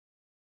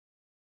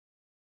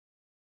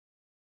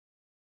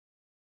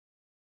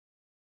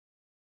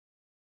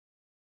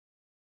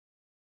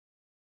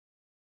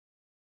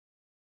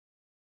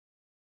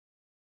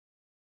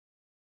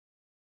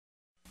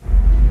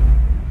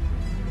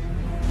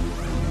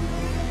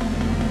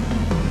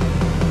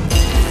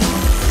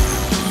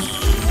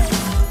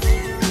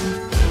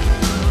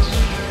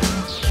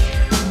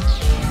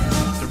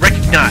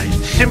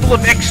School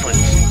of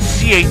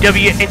Excellence,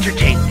 CAW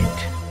Entertainment.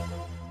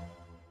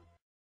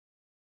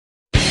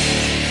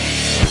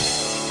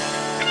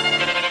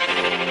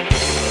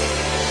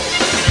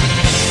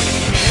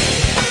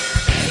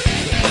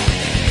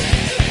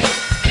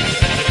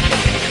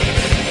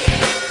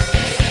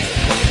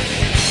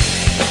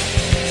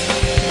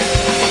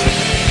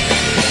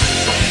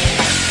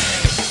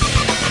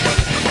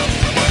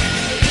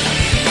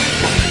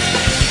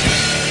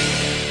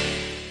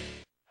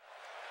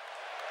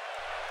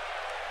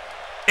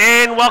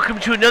 And welcome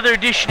to another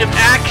edition of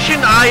Action.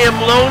 I am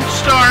Lone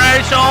Star,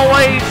 as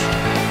always.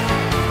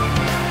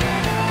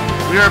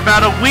 We are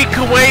about a week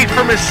away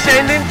from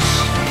Ascendance.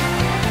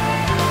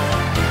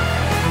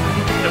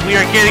 And we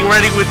are getting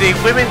ready with a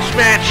women's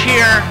match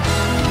here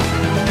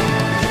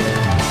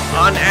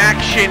on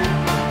Action.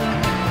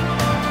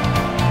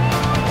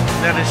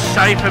 That is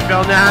Sypha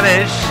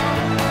Belnades,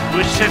 who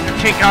is set to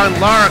take on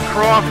Lara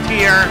Croft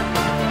here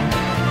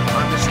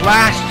on this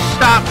last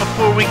stop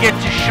before we get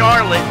to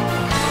Charlotte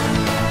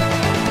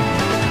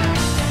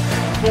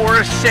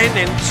for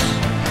Ascendance.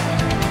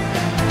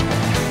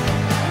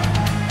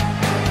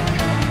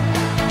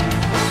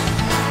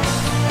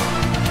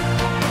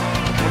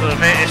 What the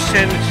event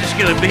Ascendance is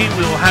going to be,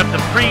 we will have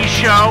the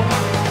pre-show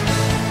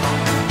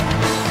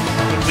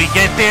when we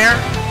get there.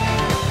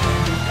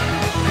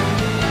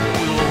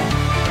 We will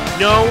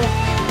know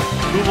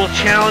who will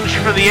challenge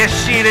for the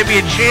SCW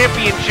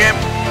Championship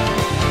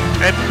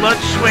at Blood,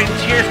 Sweat, and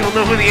Tears. We'll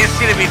know who the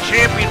SCW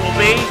Champion will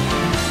be.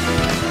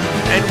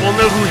 And we'll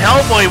know who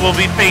Hellboy will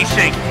be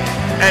facing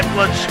at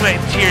Blood, Sweat,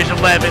 and Tears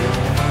 11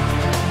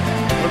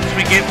 once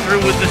we get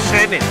through with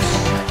Ascendance.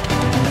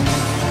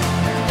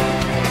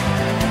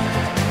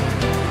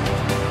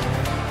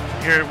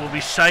 Here it will be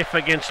Sypha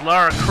against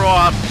Lara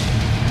Croft,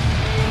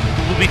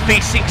 who will be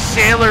facing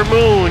Sailor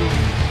Moon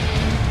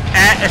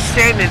at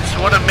Ascendance.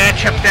 What a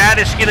matchup that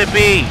is going to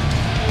be.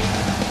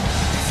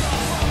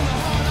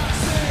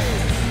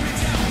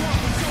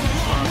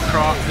 Lara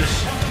Croft is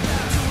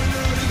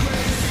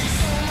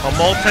a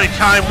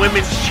multi-time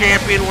women's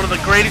champion, one of the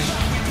greatest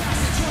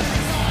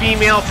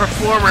female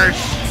performers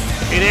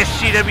in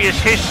SCW's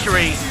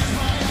history.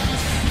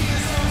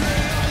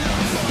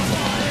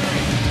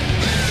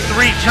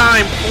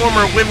 Three-time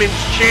former women's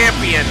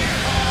champion.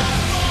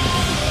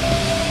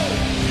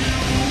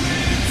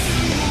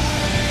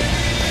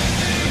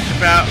 It's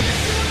about,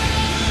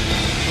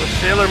 well,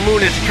 Sailor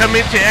Moon has come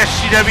into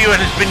SCW and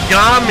has been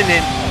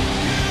dominant,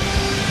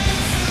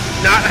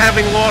 not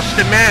having lost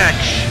a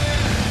match.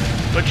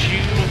 But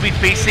she will be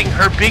facing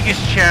her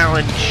biggest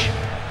challenge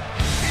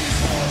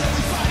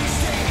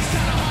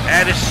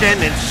at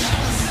Ascendance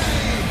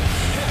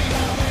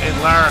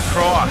in Lara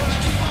Croft.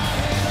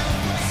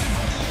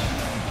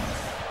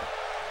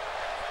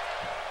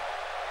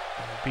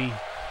 Be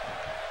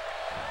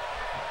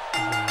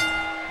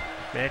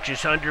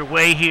matches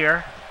underway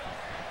here.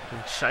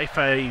 And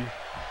Sypha,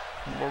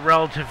 a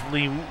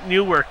relatively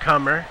newer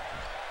comer.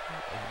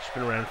 He's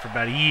been around for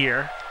about a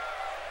year.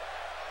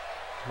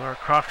 Lara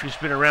Croft, who's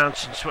been around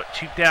since, what,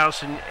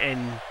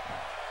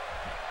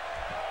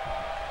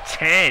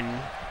 2010?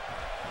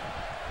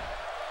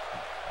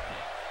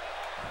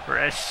 For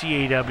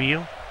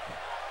SCAW.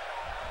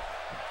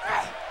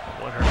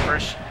 Won her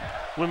first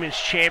women's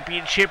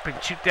championship in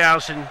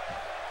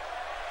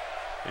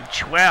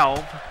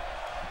 2012.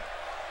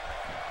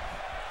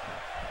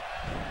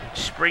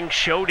 Spring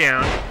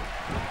Showdown.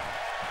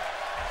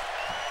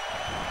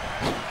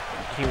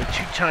 Became a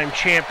two-time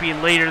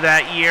champion later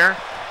that year.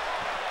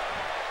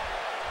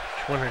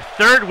 Won her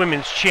third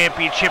women's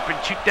championship in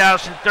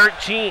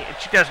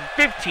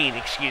 2015,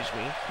 excuse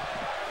me.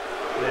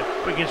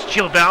 Against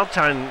Jill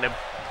Valentine,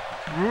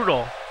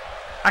 brutal.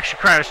 Actually,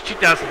 it was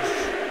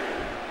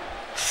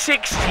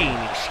 2016,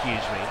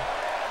 excuse me.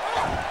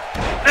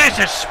 There's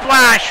a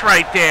splash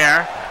right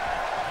there.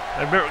 I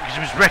remember because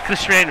it was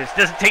Reckless Randomness. It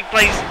doesn't take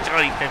place in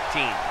 2015.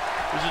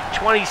 It was in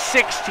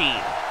 2016.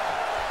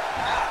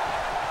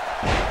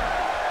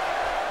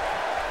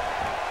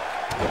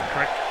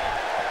 Correct.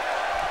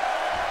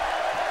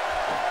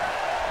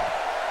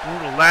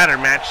 Brutal ladder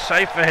match.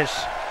 Sypha has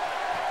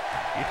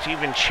it's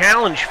even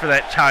challenged for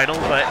that title,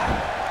 but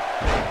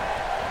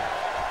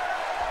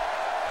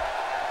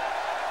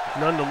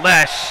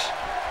nonetheless,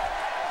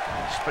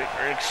 despite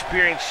her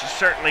experience, she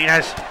certainly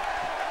has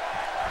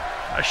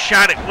a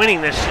shot at winning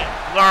this.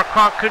 Lara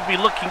Croft could be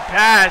looking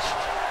past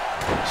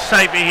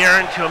Sypha here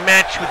into a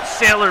match with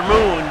Sailor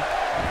Moon,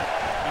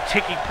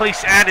 taking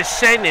place at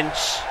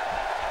Ascendance.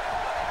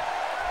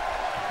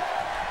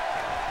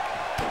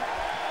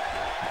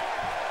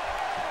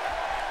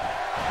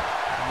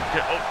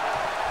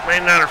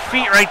 Landing on her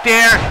feet right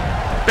there.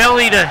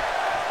 Belly to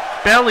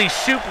belly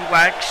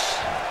suplex.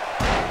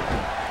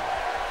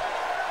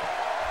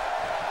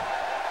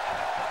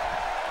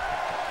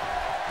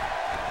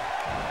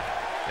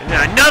 And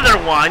another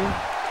one.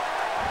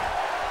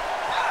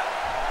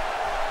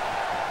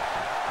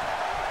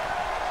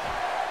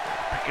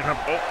 Picking up.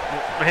 Oh,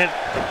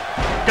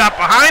 got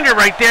behind her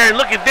right there. And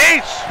look at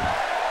this.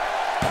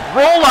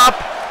 Roll up.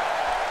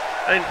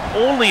 And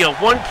only a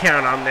 1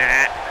 count on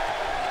that.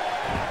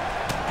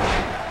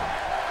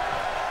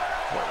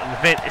 What an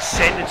event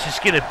Ascendance is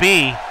going to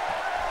be.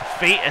 The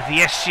fate of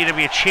the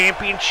SCW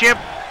Championship.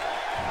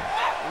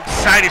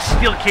 Inside a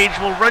steel cage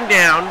will run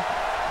down.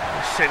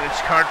 Ascendance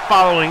card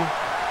following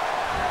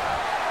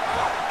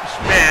this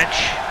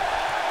match.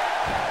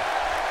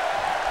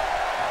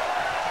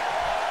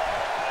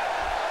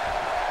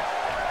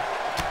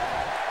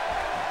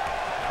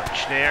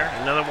 Punch there,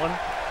 another one.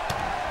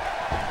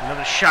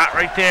 Another shot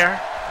right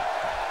there.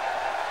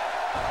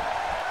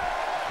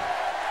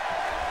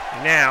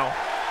 Now,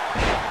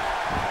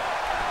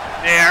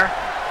 there.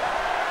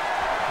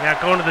 Now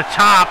going to the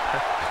top.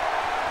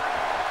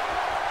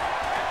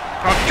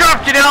 Croft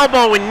dropped an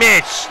elbow and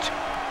missed.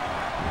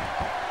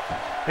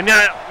 And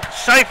now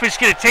Sypha's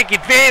going to take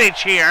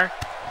advantage here.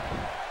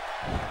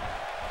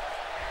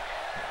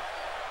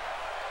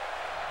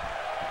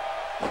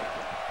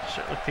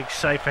 Certainly think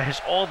Sypha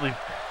has all the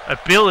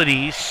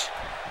abilities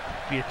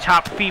to be a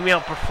top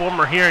female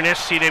performer here in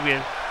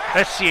SCAW,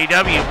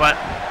 but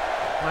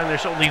when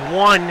there's only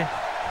one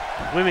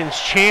women's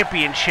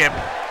championship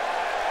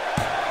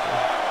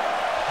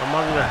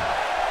among the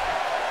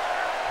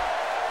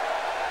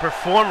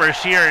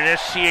performers here in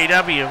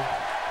SCAW,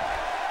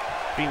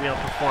 female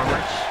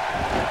performers.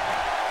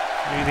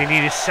 Maybe they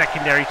need a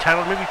secondary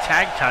title, maybe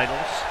tag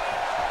titles.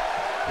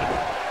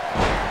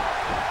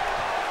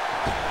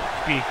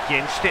 Be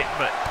against it,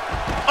 but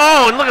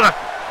oh, and look at her!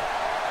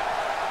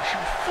 She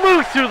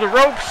flew through the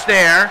ropes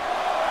there.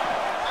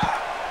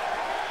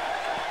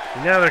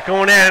 And now they're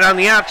going at it on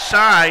the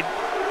outside.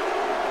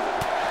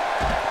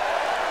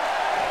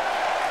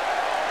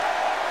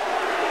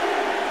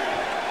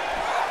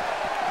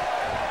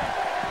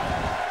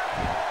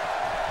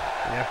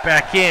 Now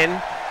back in.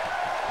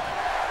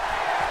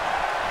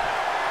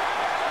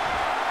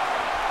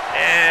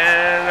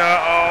 And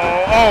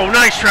oh,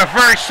 nice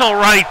reversal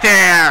right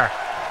there.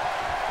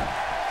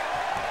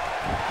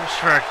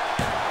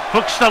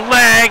 Hooks the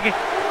leg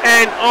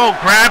and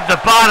grab the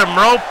bottom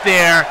rope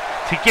there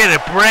to get a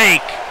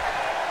break.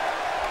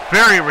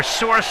 Very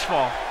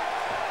resourceful.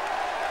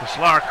 There's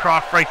Lara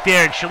Croft right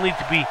there, and she'll need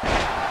to be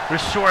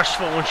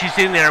resourceful when she's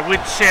in there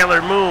with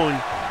Sailor Moon.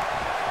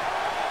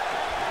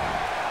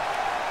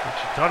 And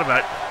she thought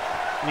about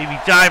maybe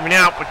diving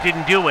out, but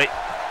didn't do it.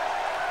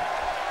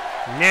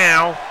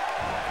 Now,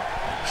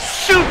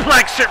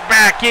 suplex her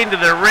back into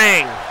the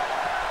ring.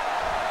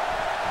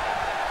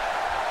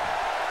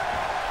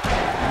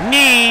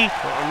 Knee,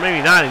 or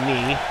maybe not a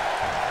knee.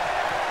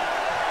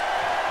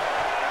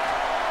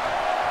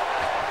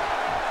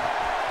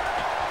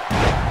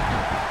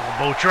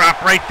 Elbow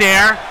drop right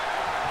there.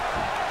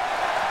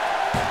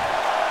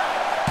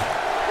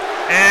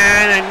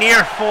 And a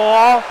near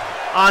fall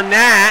on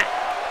that.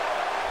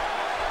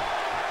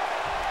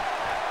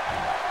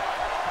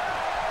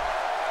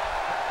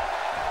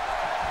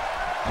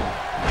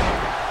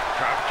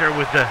 Dropped her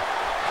with the...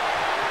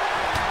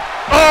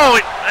 Oh,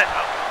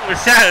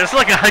 what's that? It's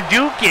like a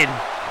Hadouken.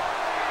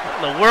 What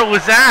in the world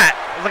was that?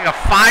 It was like a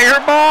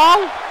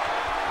fireball?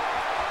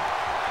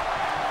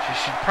 She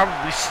should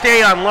probably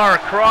stay on Lara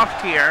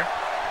Croft here.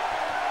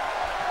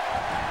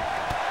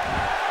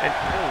 And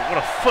what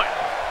a foot.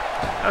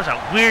 That was a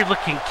weird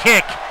looking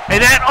kick.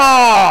 And that,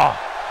 oh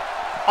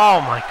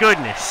my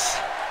goodness.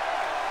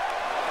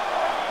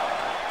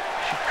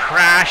 She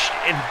crashed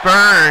and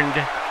burned.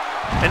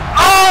 And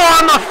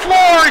on the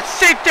floor,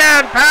 sit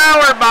down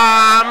power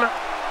bomb.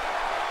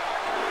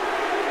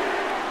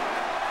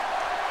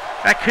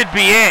 That could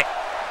be it.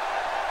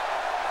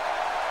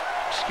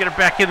 Just get her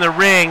back in the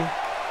ring.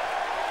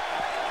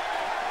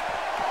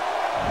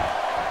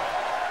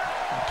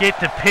 Get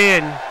the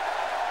pin.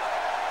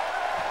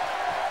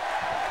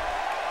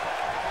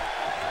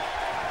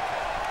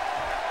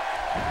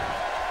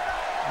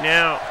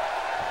 Now,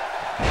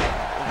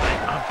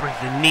 I'll bring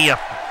the knee up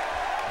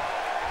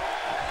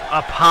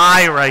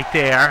high right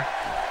there.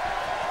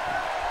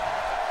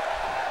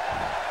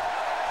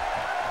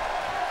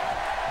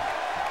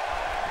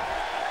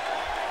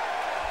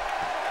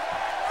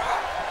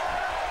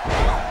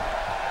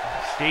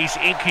 Stays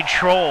in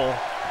control.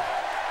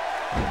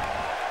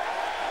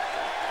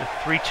 The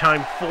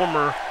 3-time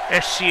former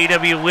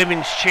SCAW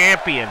Women's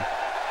Champion.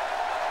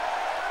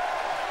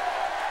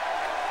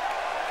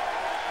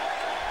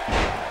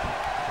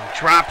 And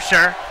drops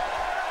her.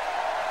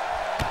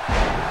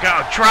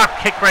 Got a drop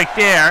kick right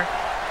there.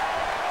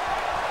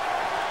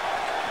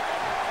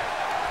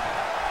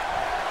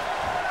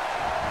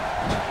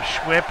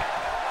 Whip.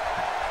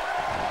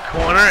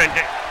 Corner and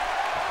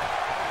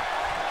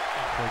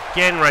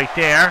again right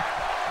there.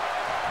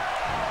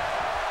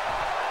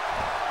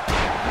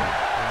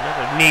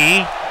 Another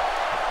knee.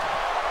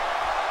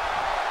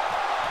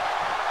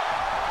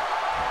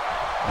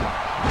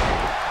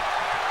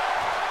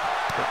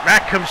 But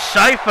back comes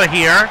Sypha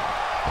here.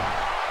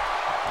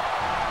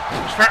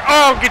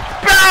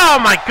 Oh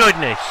my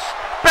goodness.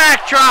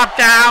 Back dropped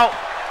out.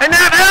 And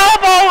that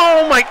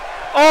elbow,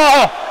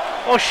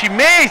 oh, she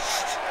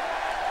missed.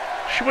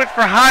 She went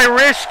for high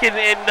risk and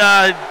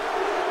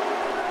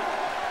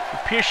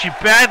Appears she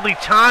badly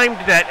timed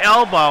that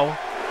elbow.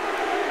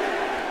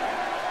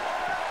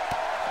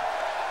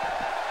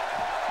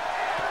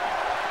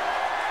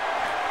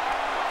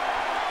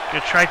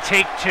 Gonna try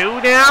take two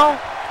now?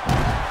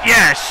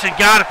 Yes, she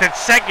got it that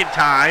second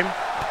time.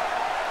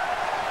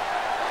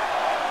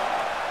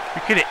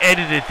 We could have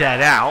edited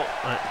that out,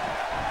 but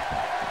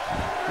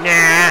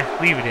nah,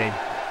 leave it in.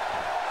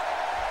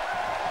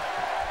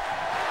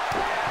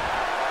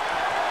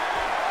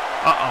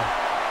 Uh-oh.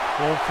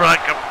 Full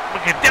front.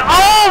 Look at that.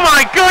 Oh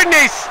my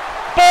goodness!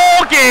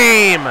 Ball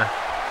game!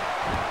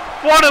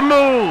 What a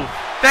move!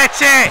 That's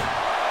it!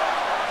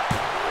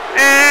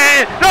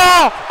 And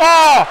no!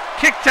 Oh!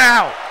 Kicked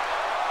out!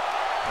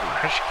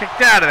 She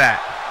kicked out of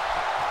that.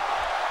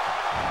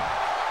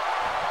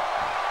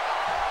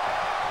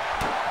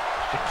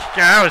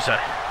 That was a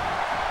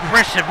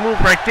impressive move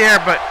right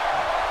there, but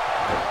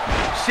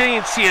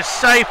seeing a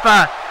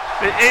Sypha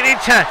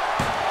into.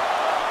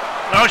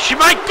 Oh, she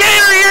might get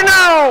her here,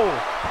 no!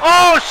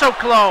 Oh, so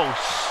close.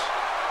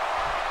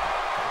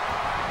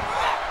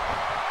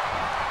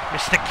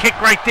 Missed the kick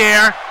right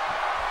there.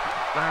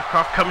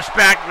 Croft comes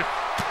back with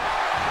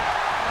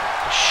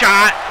a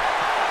shot.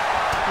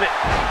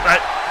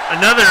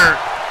 Another,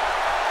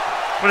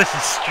 what is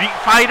this, Street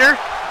Fighter?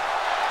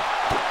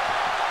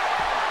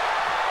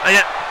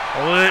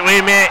 Oh, wait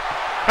a minute.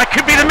 That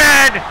could be the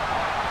Mad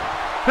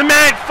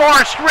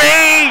Force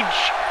Rage!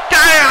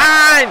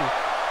 Dion!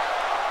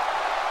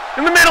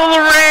 In the middle of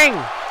the ring!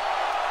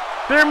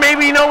 There may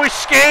be no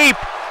escape.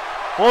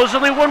 Well, there's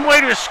only one way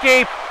to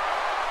escape.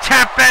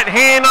 Tap that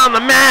hand on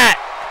the mat.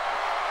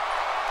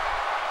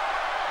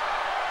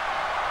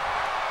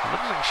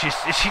 Looks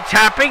like is she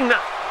tapping? The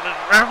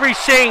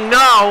referee's saying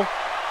no.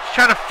 She's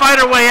trying to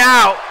fight her way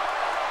out.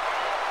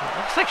 It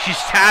looks like she's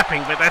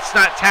tapping, but that's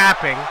not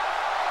tapping.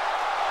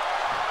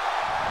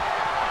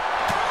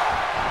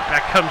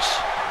 Back comes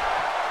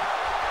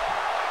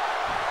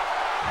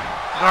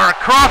Lara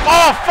Croft.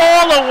 Oh,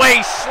 fall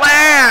away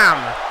slam.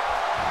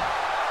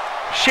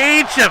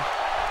 Shades of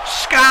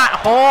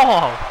Scott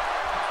Hall.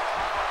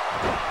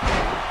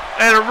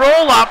 And a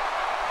roll up.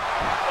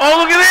 Oh,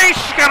 look at this.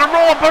 She's got a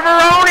roll up of her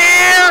own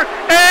here.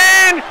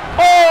 And,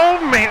 oh,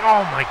 man.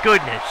 Oh, my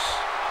goodness.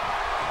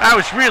 That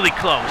was really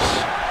close.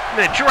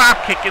 And a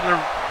drop kick in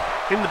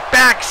the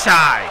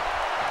backside.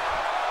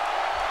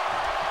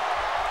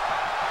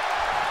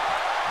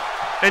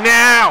 And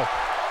now,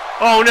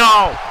 oh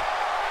no.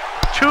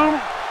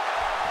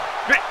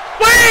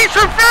 Wait,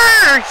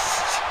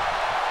 reversed.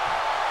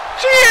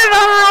 She had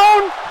her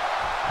own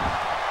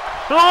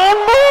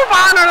move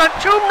on her, the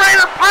Tomb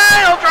Raider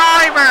pile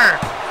driver.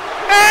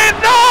 And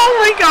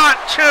only got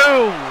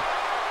two.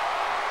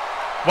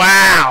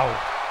 Wow.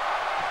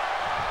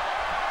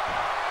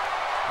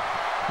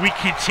 We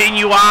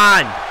continue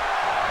on.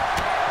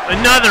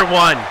 Another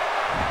one.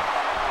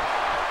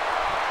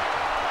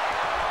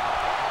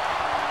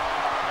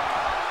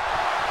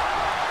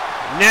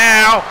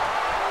 Now,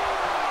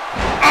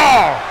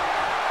 oh,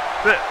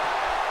 the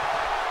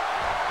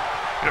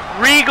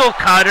Regal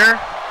Cutter,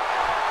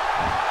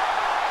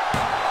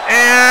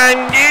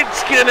 and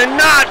it's gonna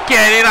not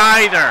get it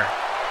either.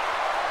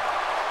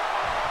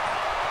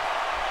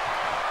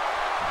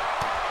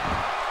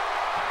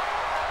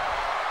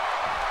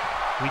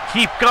 We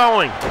keep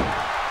going.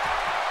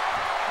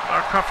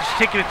 Lara Croft is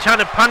taking a ton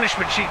of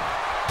punishment. She's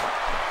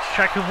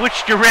checking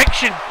which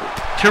direction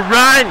to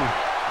run.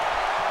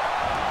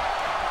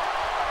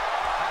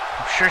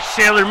 I'm sure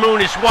Sailor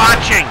Moon is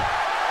watching.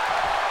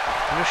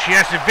 I know she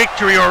has a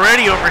victory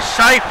already over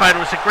Sypha. It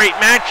was a great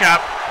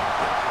matchup.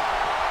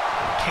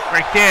 Kick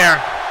right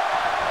there.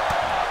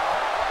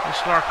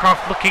 Miss Lara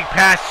Croft looking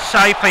past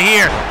Sypha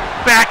here.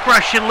 Back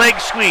Russian leg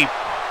sweep.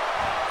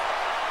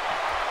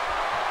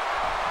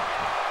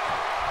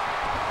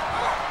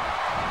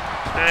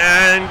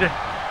 And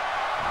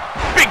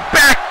big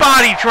back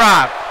body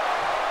drop.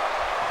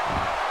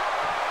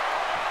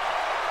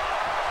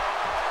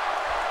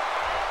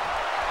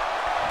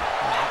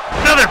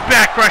 Another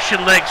back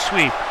Russian leg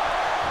sweep.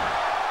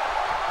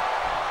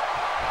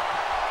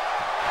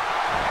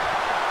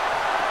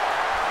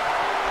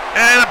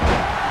 And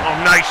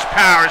a nice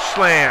power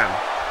slam.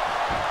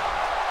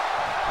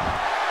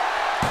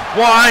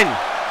 1,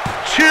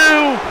 2,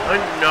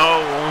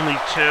 no, only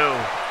 2.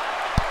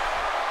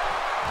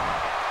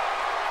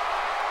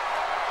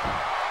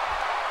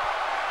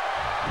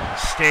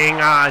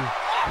 Staying on.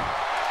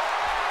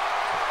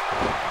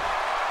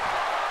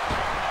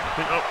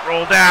 Oh,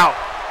 rolled out.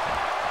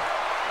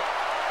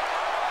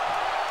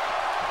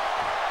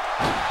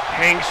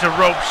 Hangs the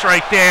ropes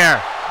right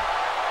there.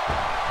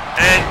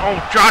 And,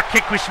 oh, drop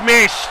kick was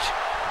missed.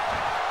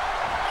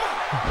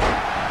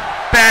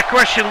 Back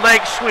Russian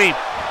leg sweep.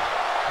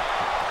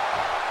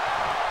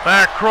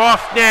 Lara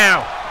Croft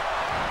now.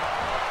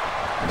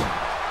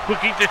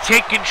 Looking to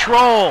take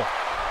control.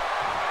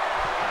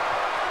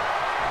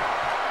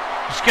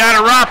 He's got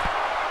her up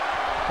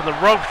on the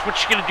ropes.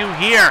 What's she gonna do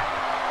here?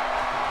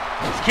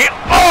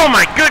 Oh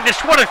my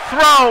goodness, what a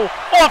throw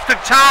off the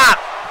top.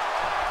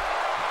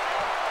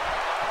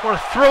 What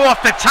a throw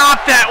off the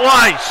top that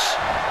was.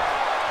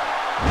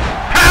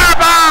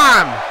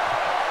 Powerbomb!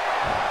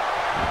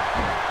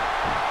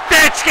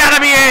 That's gotta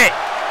be it!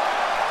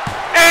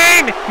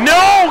 And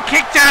no!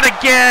 Kicked out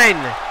again!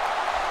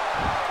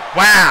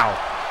 Wow.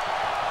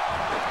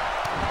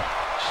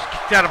 She's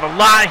kicked out of a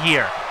lot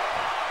here.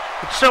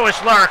 But so is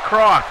Lara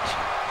Croft.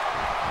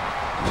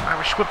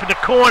 Irish whip in the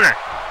corner.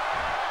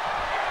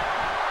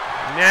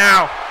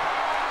 Now,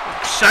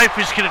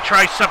 Sypha's gonna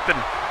try something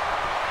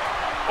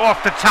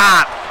off the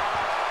top.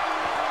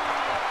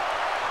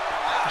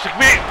 It's like,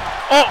 man,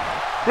 oh,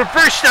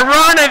 reverse the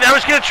Rana. I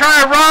was gonna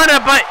try a Rana,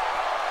 but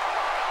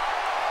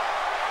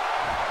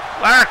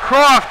Lara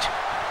Croft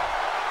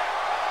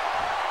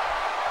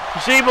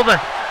was able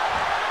to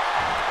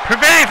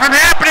prevent it from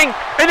happening,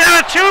 and then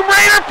a Tomb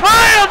Raider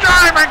pile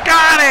driver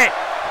got it.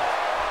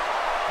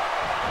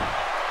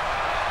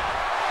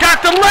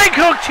 Got the leg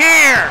hooked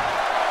here.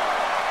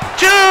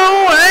 2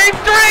 and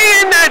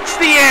 3, and that's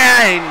the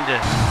end.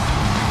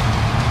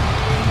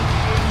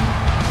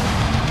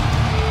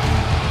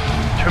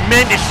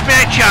 Tremendous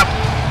matchup.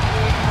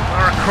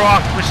 Lara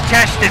Croft was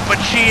tested, but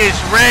she is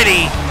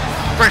ready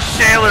for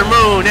Sailor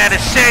Moon at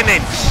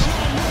Ascendance.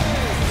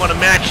 What a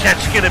match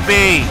that's going to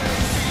be.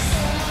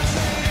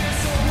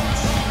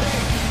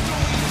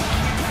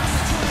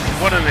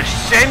 What an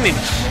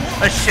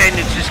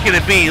Ascendance is going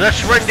to be.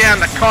 Let's run down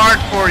the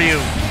card for you.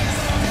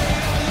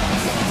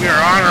 We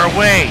are on our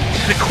way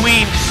to the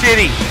Queen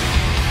City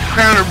to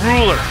crown a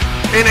ruler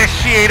in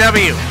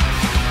SCAW.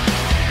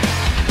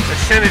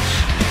 Ascendance,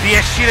 the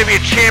SCW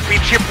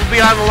Championship will be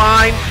on the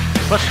line.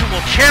 Plus, we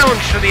will challenge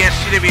for the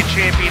SCW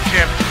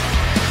Championship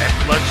at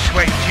Blood,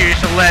 Sweat, and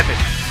Tears 11.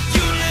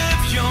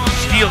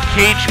 Steel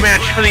cage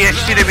match for the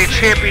SCW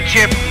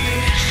Championship.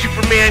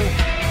 Superman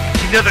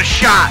gets another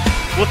shot.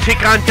 We'll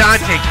take on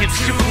Dante. Can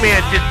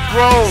Superman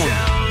dethrone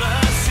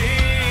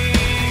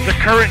the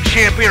current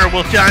champion, or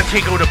will Dante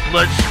go to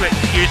Blood, Sweat,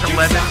 and Tears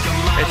 11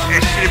 as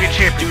SCW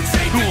champion?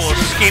 Who will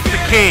escape the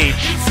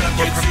cage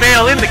or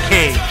prevail in the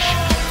cage?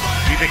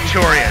 Be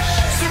victorious.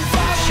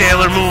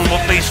 Sailor Moon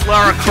will face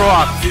Lara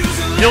Croft.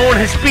 No one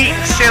has beaten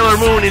Sailor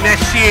Moon in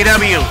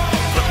SCAW,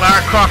 but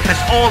Lara Croft has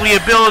all the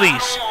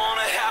abilities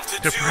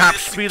to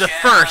perhaps be the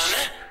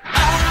first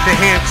to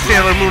hand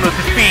Sailor Moon a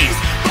defeat.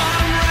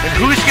 And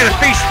who's going to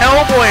face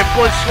Hellboy at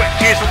Blood, Sweat, and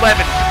Tears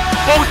 11?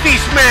 Both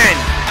these men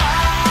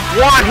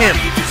want him.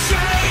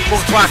 They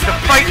both will have to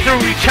fight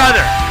through each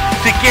other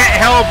to get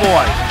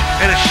Hellboy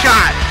and a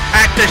shot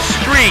at the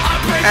streak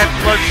at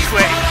Blood,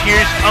 Sweat, and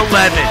Tears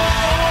 11.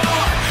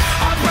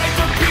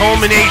 The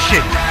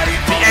culmination,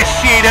 the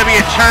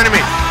SCAW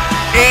tournament.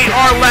 8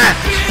 are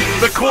left.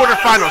 The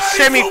quarterfinals,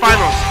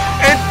 semifinals,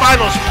 and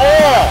finals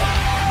all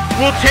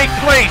will take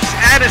place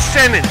at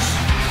Ascendance.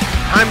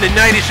 Time the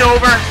night is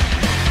over,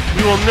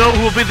 we will know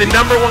who will be the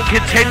 #1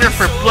 contender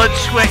for Blood,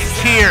 Sweat, and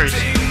Tears.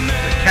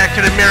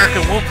 Captain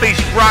America will face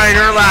Brian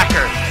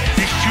Urlacher.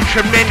 These two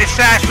tremendous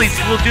athletes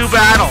will do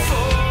battle.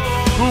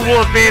 Who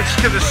will advance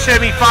to the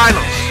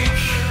semifinals?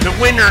 The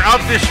winner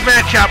of this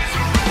matchup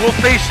will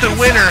face the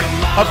winner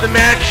of the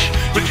match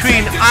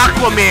between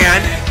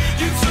Aquaman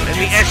and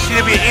the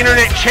SCW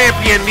Internet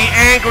Champion, the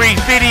Angry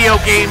Video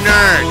Game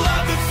Nerd.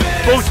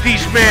 Both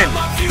these men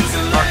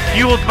are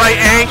fueled by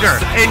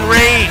anger and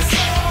rage,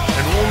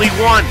 and only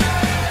one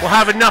will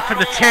have enough in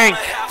the tank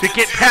to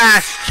get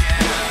past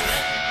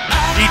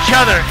each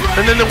other,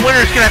 and then the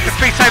winner's gonna have to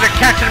face either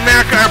Captain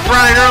America or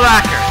Brian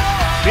Urlacher.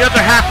 The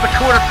other half of the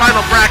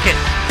quarterfinal bracket,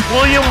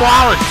 William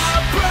Wallace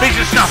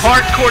faces the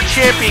hardcore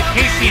champion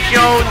Casey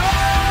Jones.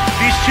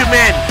 These two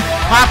men,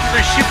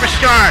 popular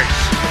superstars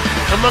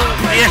among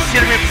the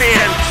SCW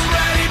fans.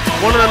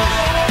 One of them,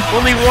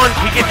 only one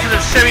can get to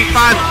the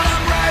semifinals,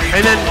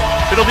 and then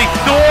it'll be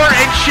Thor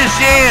and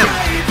Shazam,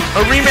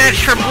 a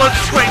rematch for Blood,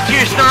 Sweat, and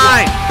Tears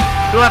 9.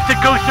 They'll have to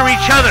go through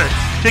each other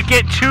to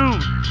get to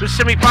the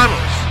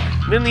semifinals.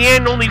 And in the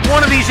end, only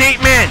one of these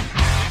 8 men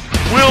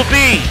will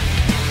be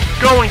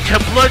going to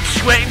Blood,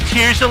 Sweat, and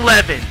Tears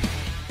 11.